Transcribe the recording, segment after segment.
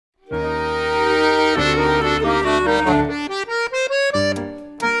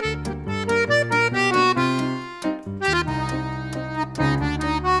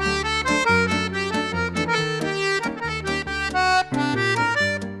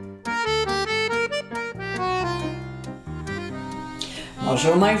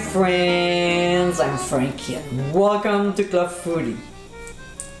Bonjour my friends, I'm Frankie and welcome to Club Foodie.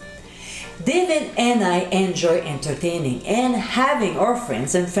 David and I enjoy entertaining and having our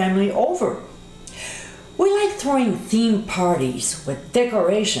friends and family over. We like throwing theme parties with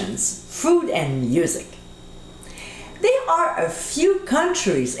decorations, food and music. There are a few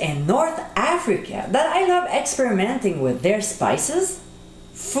countries in North Africa that I love experimenting with their spices,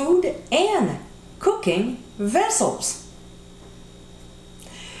 food and cooking vessels.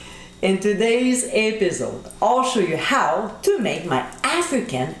 In today's episode, I'll show you how to make my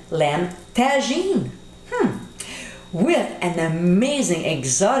African Lamb Tagine. With an amazing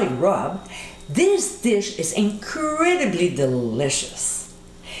exotic rub, this dish is incredibly delicious.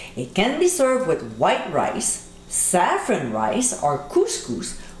 It can be served with white rice, saffron rice, or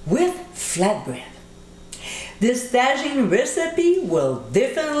couscous with flatbread. This tagine recipe will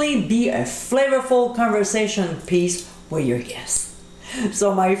definitely be a flavorful conversation piece with your guests.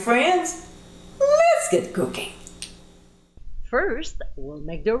 So my friends, let's get cooking. First, we'll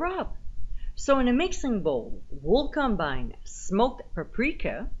make the rub. So in a mixing bowl, we'll combine smoked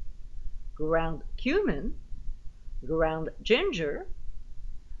paprika, ground cumin, ground ginger,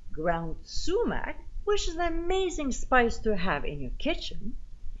 ground sumac, which is an amazing spice to have in your kitchen,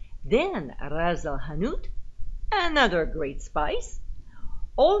 then ras al-hanout, another great spice,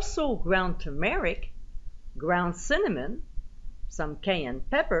 also ground turmeric, ground cinnamon, some cayenne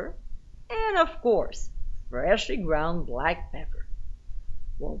pepper, and of course, freshly ground black pepper.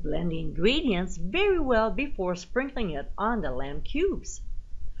 We'll blend the ingredients very well before sprinkling it on the lamb cubes.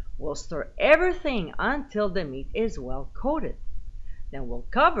 We'll stir everything until the meat is well coated. Then we'll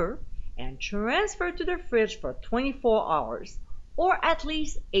cover and transfer to the fridge for 24 hours or at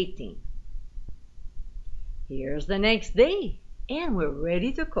least 18. Here's the next day and we're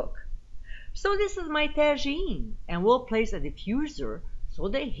ready to cook. So this is my tagine and we'll place a diffuser so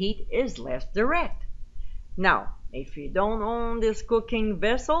the heat is less direct. Now, if you don't own this cooking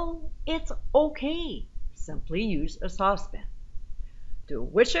vessel, it's okay. Simply use a saucepan. To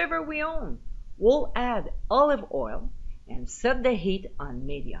whichever we own, we'll add olive oil and set the heat on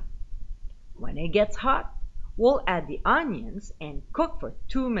medium. When it gets hot, we'll add the onions and cook for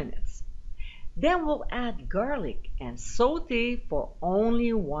 2 minutes. Then we'll add garlic and saute for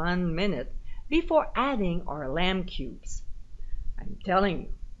only 1 minute before adding our lamb cubes. I'm telling you,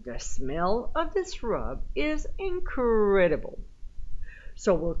 the smell of this rub is incredible.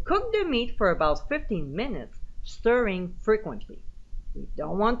 So we'll cook the meat for about 15 minutes, stirring frequently. We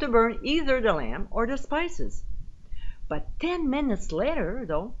don't want to burn either the lamb or the spices. But 10 minutes later,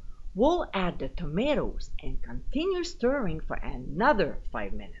 though, we'll add the tomatoes and continue stirring for another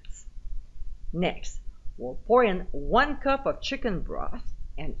 5 minutes. Next, we'll pour in 1 cup of chicken broth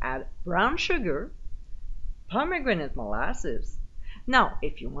and add brown sugar, pomegranate molasses. Now,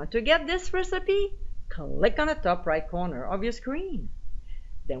 if you want to get this recipe, click on the top right corner of your screen.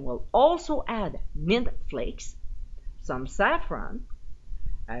 Then we'll also add mint flakes, some saffron,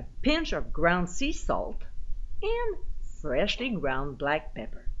 a pinch of ground sea salt, and freshly ground black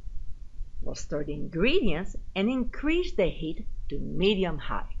pepper. We'll stir the ingredients and increase the heat to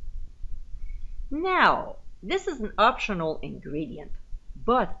medium-high. Now, this is an optional ingredient,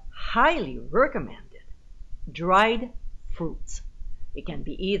 but highly recommended: dried fruits. It can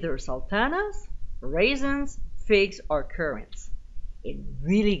be either sultanas, raisins, figs, or currants. It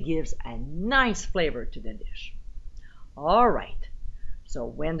really gives a nice flavor to the dish. Alright, so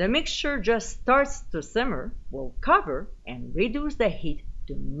when the mixture just starts to simmer, we'll cover and reduce the heat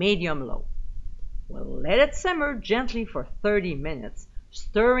to medium-low. We'll let it simmer gently for 30 minutes,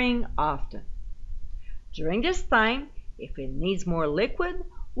 stirring often. During this time, if it needs more liquid,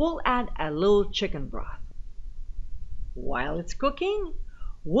 we'll add a little chicken broth. While it's cooking,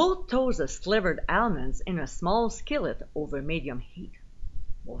 we'll toast the slivered almonds in a small skillet over medium heat.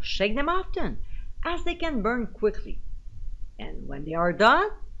 We'll shake them often, as they can burn quickly. And when they are done,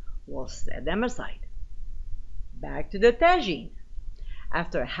 we'll set them aside. Back to the tagine.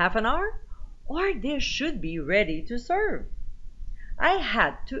 After half an hour, our dish should be ready to serve. I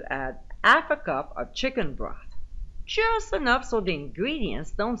had to add half a cup of chicken broth, just enough so the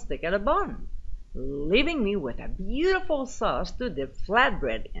ingredients don't stick at the bottom, leaving me with a beautiful sauce to dip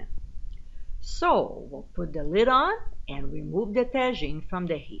flatbread in. So we'll put the lid on and remove the tagine from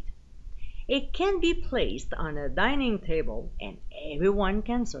the heat. It can be placed on a dining table and everyone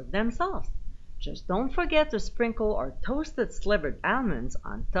can serve themselves. Just don't forget to sprinkle our toasted slivered almonds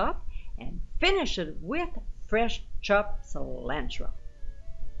on top and finish it with fresh chopped cilantro.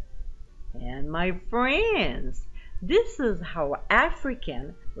 And my friends, this is how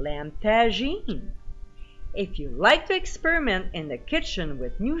African Lamb Tagine. If you like to experiment in the kitchen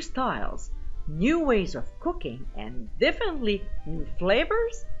with new styles, new ways of cooking, and definitely new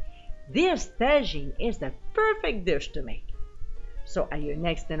flavors, this tagine is the perfect dish to make. So at your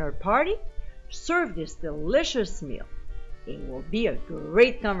next dinner party, serve this delicious meal. It will be a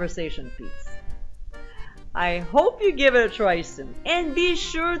great conversation piece. I hope you give it a try soon, and be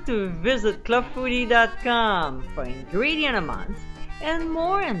sure to visit clubfoodie.com for ingredient amounts and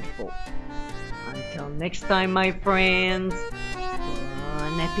more info. Until next time, my friends,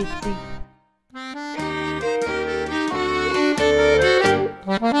 bon appétit!